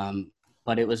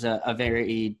 But it was a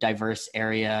very diverse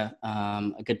area,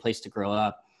 a good place to grow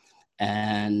up.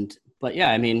 But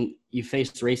yeah, I mean, you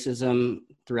face racism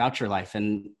throughout your life.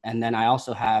 And then I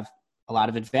also have a lot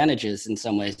of advantages in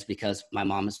some ways, because my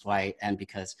mom is white, and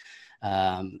because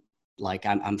like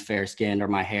I'm fair skinned, or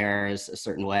my hair is a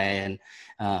certain way.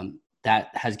 And that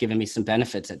has given me some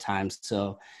benefits at times.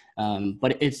 So,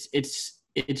 but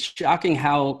it's shocking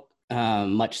how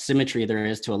much symmetry there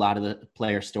is to a lot of the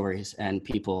player stories and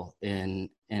people in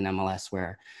MLS,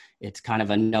 where it's kind of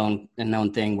a known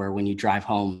thing where when you drive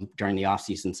home during the off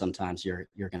season, sometimes you're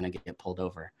going to get pulled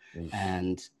over.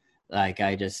 And like,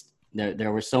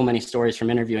 there were so many stories from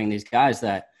interviewing these guys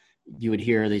that you would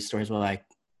hear these stories were like,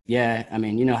 yeah, I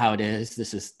mean, you know how it is.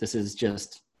 This is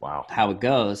just wow how it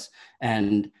goes.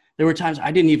 And there were times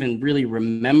I didn't even really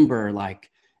remember, like,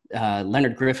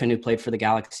 Leonard Griffin, who played for the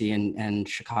Galaxy and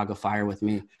Chicago Fire with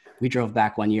me. We drove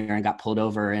back one year and got pulled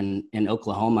over in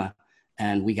Oklahoma,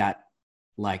 and we got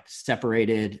like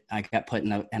separated. I got put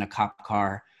in a cop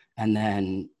car, and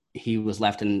then he was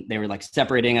left, and they were like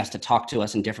separating us to talk to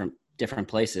us in different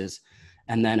places.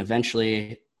 And then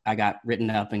eventually I got written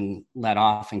up and let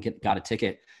off and got a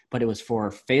ticket, but it was for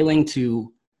failing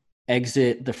to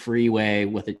exit the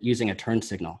freeway using a turn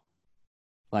signal.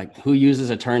 Like, who uses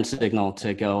a turn signal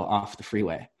to go off the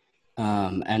freeway?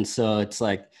 And so it's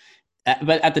like,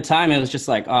 but at the time it was just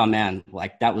like, oh man,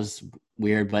 like that was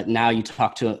weird. But now you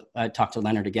talk to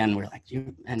Leonard again. We're like, do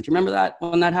you remember that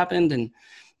when that happened?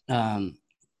 And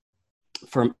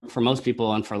for most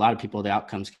people and for a lot of people, the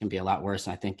outcomes can be a lot worse.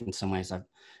 And I think in some ways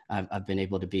I've been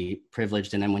able to be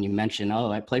privileged. And then when you mention, oh,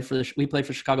 we played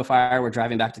for Chicago Fire, we're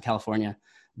driving back to California,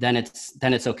 then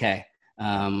it's okay.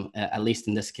 At least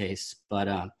in this case. But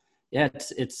yeah,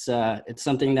 it's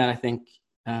something that I think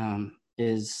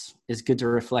is good to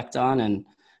reflect on,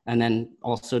 and then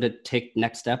also to take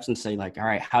next steps and say, like, all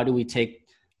right, how do we take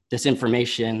this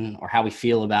information, or how we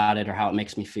feel about it, or how it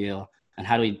makes me feel, and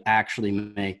how do we actually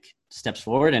make steps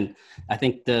forward? And I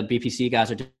think the BPC guys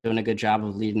are doing a good job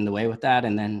of leading the way with that.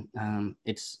 And then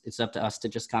it's up to us to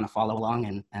just kind of follow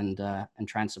along and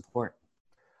try and support.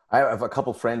 I have a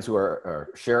couple friends who are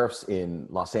sheriffs in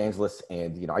Los Angeles,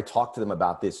 and I talk to them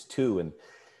about this too,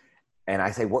 and I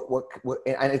say, what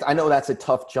and I know that's a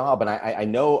tough job, and I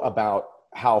know about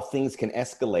how things can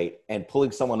escalate, and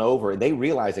pulling someone over, and they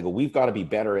realize, they go, we've got to be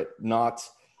better at not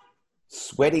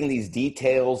sweating these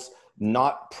details,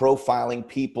 not profiling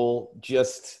people,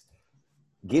 just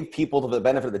give people the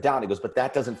benefit of the doubt. He goes, but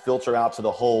that doesn't filter out to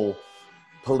the whole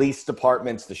police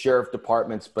departments, the sheriff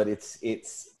departments, but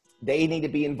it's they need to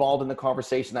be involved in the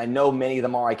conversation. I know many of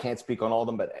them are. I can't speak on all of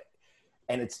them,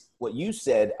 and it's what you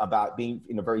said about being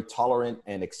in a very tolerant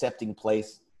and accepting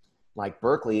place like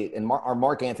Berkeley. And our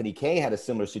Mark Anthony Kaye had a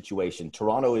similar situation.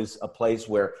 Toronto is a place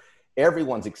where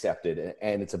everyone's accepted,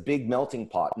 and it's a big melting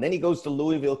pot. And then he goes to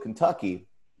Louisville, Kentucky,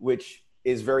 which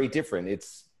is very different.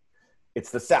 It's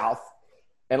the South,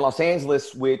 and Los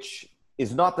Angeles, which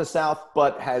is not the South,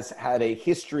 but has had a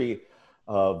history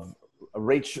of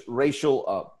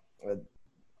racial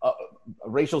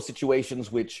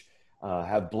situations which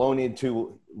have blown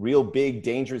into real big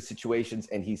dangerous situations,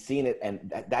 and he's seen it,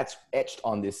 and that's etched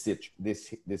on this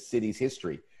city's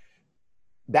history.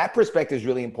 That perspective is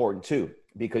really important too,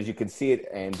 because you can see it,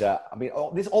 and I mean,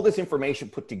 all this information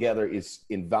put together is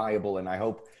invaluable, and I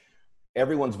hope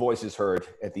everyone's voice is heard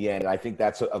at the end. I think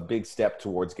that's a big step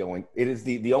towards going. It is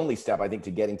the only step, I think,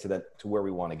 to getting to where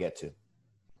we want to get to.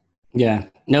 Yeah,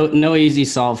 no easy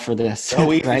solve for this.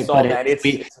 No easy right? solve,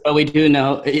 but we do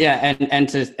know, yeah,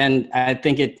 and I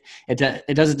think it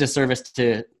does a disservice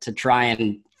to try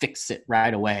and fix it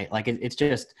right away. Like it's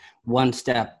just one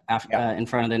step after, in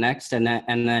front of the next, and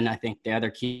then I think the other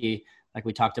key, like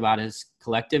we talked about, is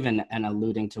collective, and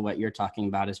alluding to what you're talking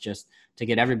about is just to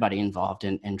get everybody involved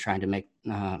in trying to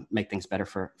make things better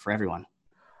for everyone.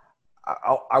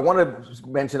 I want to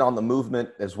mention on the movement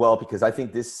as well, because I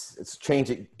think it's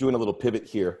changing, doing a little pivot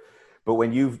here. But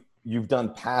when you've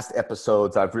done past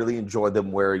episodes, I've really enjoyed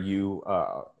them where you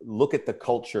look at the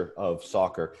culture of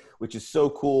soccer, which is so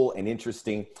cool and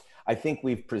interesting. I think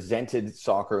we've presented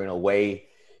soccer in a way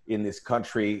in this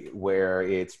country where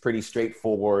it's pretty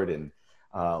straightforward, and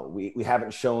we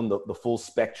haven't shown the full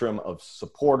spectrum of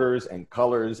supporters and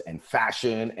colors and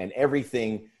fashion and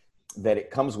everything that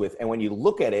it comes with. And when you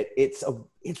look at it, it's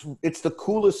the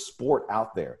coolest sport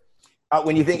out there.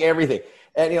 When you think everything,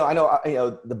 and I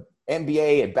know the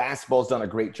NBA and basketball's done a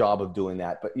great job of doing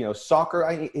that, but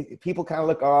soccer, people kind of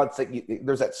look, oh, it's like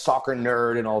there's that soccer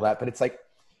nerd and all that, but it's like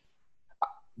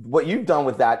what you've done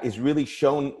with that is really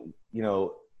shown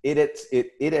it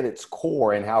at its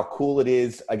core, and how cool it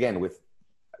is. Again, with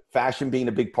fashion being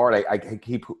a big part, I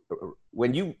keep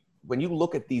when you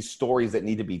look at these stories that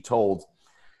need to be told.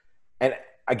 And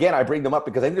again, I bring them up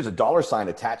because I think there's a dollar sign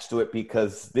attached to it,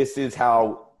 because this is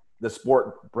how the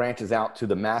sport branches out to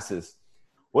the masses.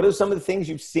 What are some of the things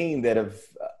you've seen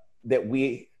that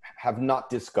we have not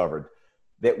discovered,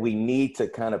 that we need to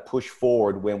kind of push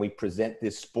forward when we present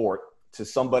this sport to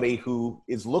somebody who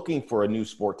is looking for a new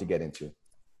sport to get into?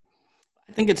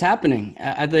 I think it's happening.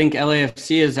 I think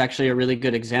LAFC is actually a really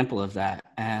good example of that.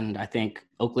 And I think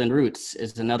Oakland Roots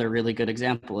is another really good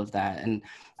example of that. And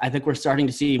I think we're starting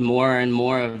to see more and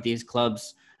more of these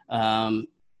clubs kind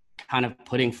of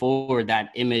putting forward that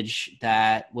image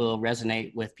that will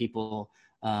resonate with people,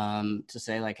 to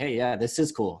say like, hey, yeah, this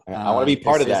is cool. I want to be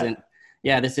part of that.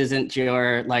 Yeah, this isn't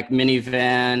your like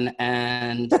minivan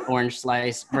and orange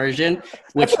slice version,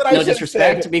 which no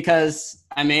disrespect, because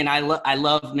I mean, I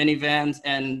love minivans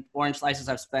and orange slices.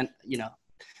 I've spent,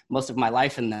 most of my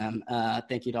life in them.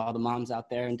 Thank you to all the moms out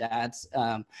there and dads.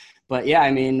 But yeah, I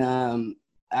mean,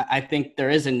 I think there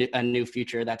is a new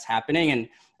future that's happening. And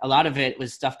a lot of it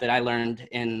was stuff that I learned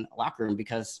in locker room,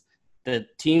 because the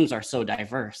teams are so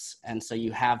diverse. And so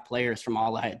you have players from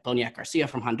all, like Boniek Garcia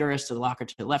from Honduras to the locker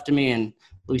to the left of me, and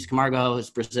Luis Camargo is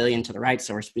Brazilian to the right.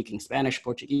 So we're speaking Spanish,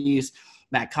 Portuguese.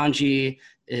 Matt Kanji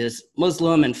is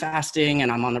Muslim and fasting,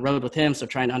 and I'm on the road with him. So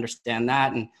trying to understand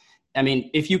that. And I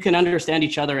mean, if you can understand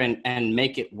each other and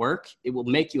make it work, it will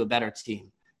make you a better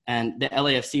team. And the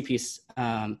LAFC piece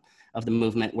of the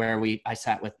movement, where I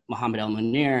sat with Mohamed El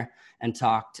Munir and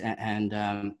talked,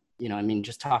 and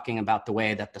just talking about the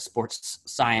way that the sports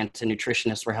science and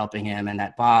nutritionists were helping him, and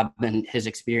that Bob and his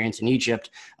experience in Egypt,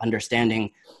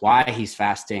 understanding why he's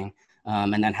fasting,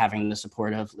 and then having the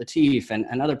support of Latif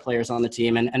and other players on the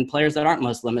team, and players that aren't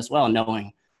Muslim as well,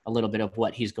 knowing a little bit of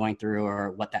what he's going through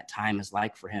or what that time is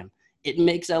like for him. It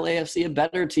makes LAFC a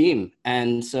better team.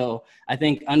 And so I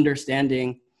think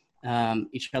understanding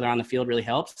each other on the field really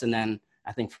helps. And then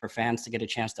I think for fans to get a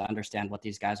chance to understand what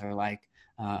these guys are like,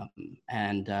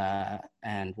 and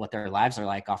what their lives are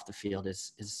like off the field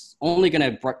is only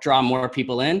going to draw more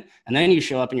people in. And then you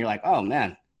show up and you're like, oh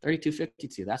man,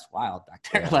 3252, that's wild back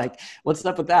there. Like, what's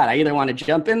up with that? I either want to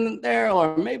jump in there,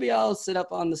 or maybe I'll sit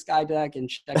up on the sky deck and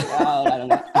check it out. I don't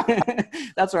know.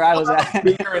 That's where I was at.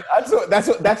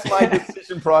 That's my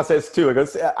decision process too.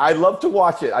 I love to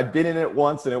watch it. I've been in it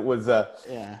once, and it was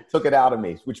it took it out of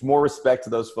me. Which, more respect to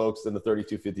those folks than the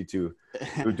 3252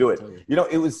 who do it.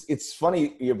 Totally. It's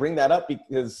funny you bring that up,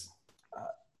 because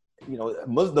the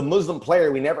Muslim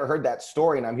player, we never heard that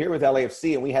story, and I'm here with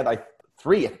LAFC, and we had like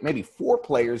 3, maybe 4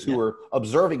 players who were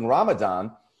observing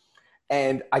Ramadan.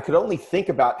 And I could only think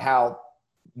about how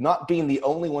not being the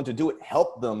only one to do it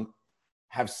helped them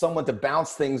have someone to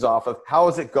bounce things off of. How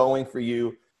is it going for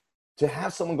you? To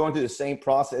have someone going through the same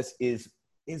process is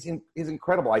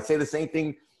incredible. I say the same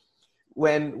thing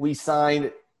when we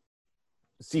signed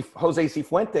Jose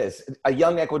Cifuentes, a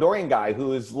young Ecuadorian guy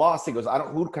who is lost. He goes,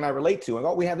 who can I relate to?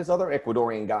 And we have this other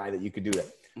Ecuadorian guy that you could do that.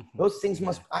 Those things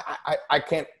I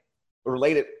can't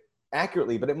relate it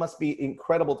accurately, but it must be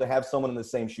incredible to have someone in the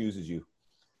same shoes as you.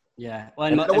 Yeah. Well,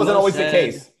 and that wasn't always the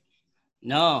case.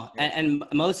 No. And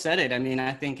Mo said it. I mean,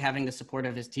 I think having the support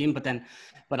of his team,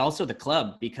 but also the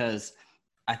club, because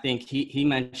I think he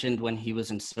mentioned when he was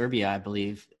in Serbia, I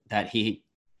believe, that he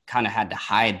kind of had to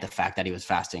hide the fact that he was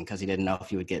fasting because he didn't know if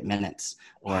he would get minutes,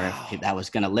 or if that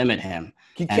was going to limit him.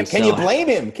 Can you blame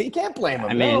him? You can't blame him.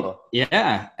 I mean,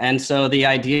 yeah. And so the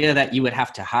idea that you would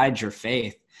have to hide your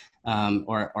faith,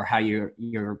 or how you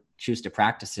choose to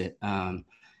practice it,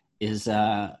 is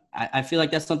I feel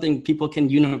like that's something people can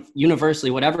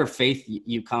universally, whatever faith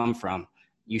you come from,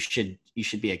 you should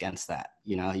be against that.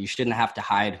 You shouldn't have to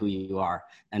hide who you are.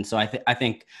 And so I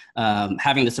think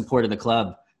having the support of the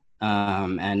club,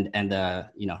 and the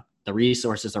the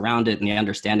resources around it and the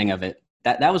understanding of it,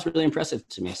 that was really impressive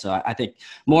to me. So I think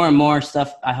more and more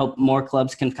stuff, I hope more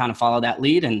clubs can kind of follow that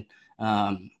lead. And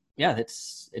that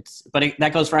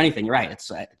goes for anything. You're right.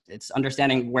 It's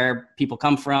understanding where people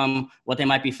come from, what they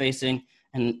might be facing.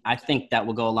 And I think that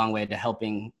will go a long way to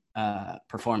helping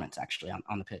performance actually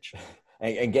on the pitch.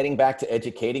 And getting back to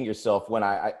educating yourself, when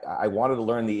I wanted to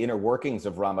learn the inner workings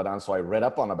of Ramadan, so I read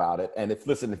up on about it. And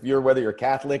whether you're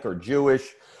Catholic or Jewish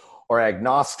or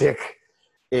agnostic,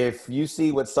 if you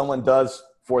see what someone does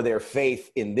for their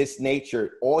faith in this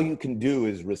nature, all you can do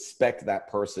is respect that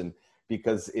person,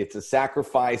 because it's a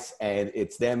sacrifice and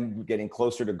it's them getting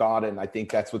closer to God. And I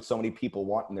think that's what so many people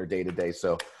want in their day to day.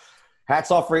 So hats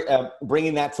off for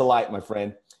bringing that to light, my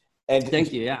friend. And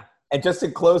thank you. Yeah. And just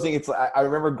in closing, I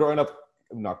remember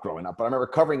not growing up, but I remember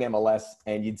covering MLS,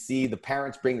 and you'd see the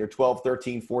parents bring their 12,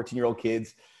 13, 14-year-old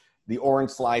kids, the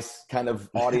orange slice kind of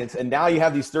audience. And now you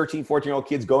have these 13, 14-year-old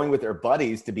kids going with their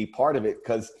buddies to be part of it,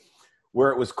 because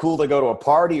where it was cool to go to a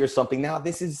party or something, now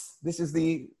this is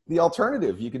the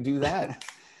alternative. You can do that.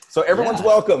 So everyone's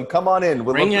welcome. Come on in.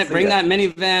 Bring that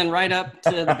minivan right up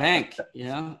to the bank.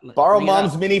 Borrow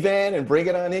mom's minivan and bring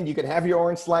it on in. You can have your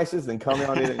orange slices and come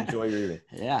on in and enjoy your evening.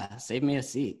 Yeah, save me a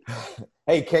seat.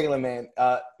 Hey, Kalen, man,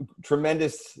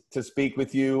 tremendous to speak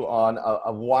with you on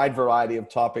a wide variety of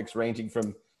topics, ranging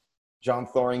from John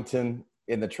Thorrington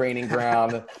in the training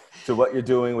ground to what you're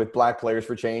doing with Black Players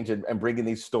for Change and bringing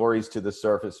these stories to the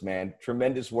surface, man.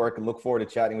 Tremendous work, and look forward to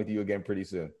chatting with you again pretty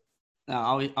soon.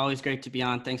 Always great to be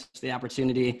on. Thanks for the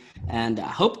opportunity, and I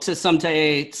hope to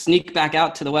someday sneak back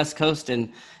out to the West Coast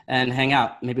and hang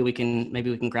out. Maybe we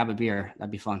can grab a beer.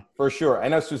 That'd be fun. For sure. I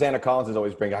know Susanna Collins is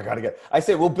always bringing. I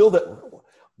say we'll build it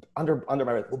under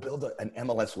my. We'll build an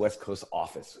MLS West Coast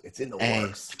office. It's in the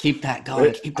works. Keep that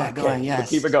going. Keep that going. Yes.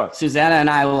 Keep it going. Susanna and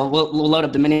I will load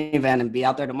up the minivan and be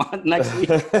out there tomorrow next week.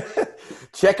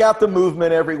 Check out the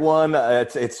movement, everyone.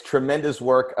 It's tremendous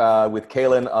work with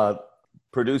Kalen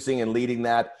producing and leading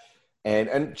that.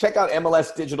 And check out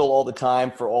MLS Digital all the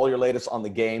time for all your latest on the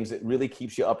games. It really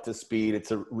keeps you up to speed.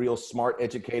 It's a real smart,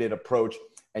 educated approach,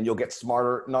 and you'll get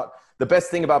smarter. The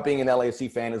best thing about being an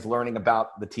LAFC fan is learning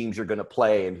about the teams you're going to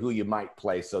play and who you might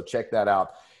play. So check that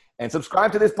out. And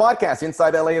subscribe to this podcast,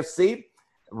 Inside LAFC.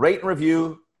 Rate and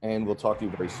review, and we'll talk to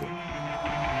you very soon.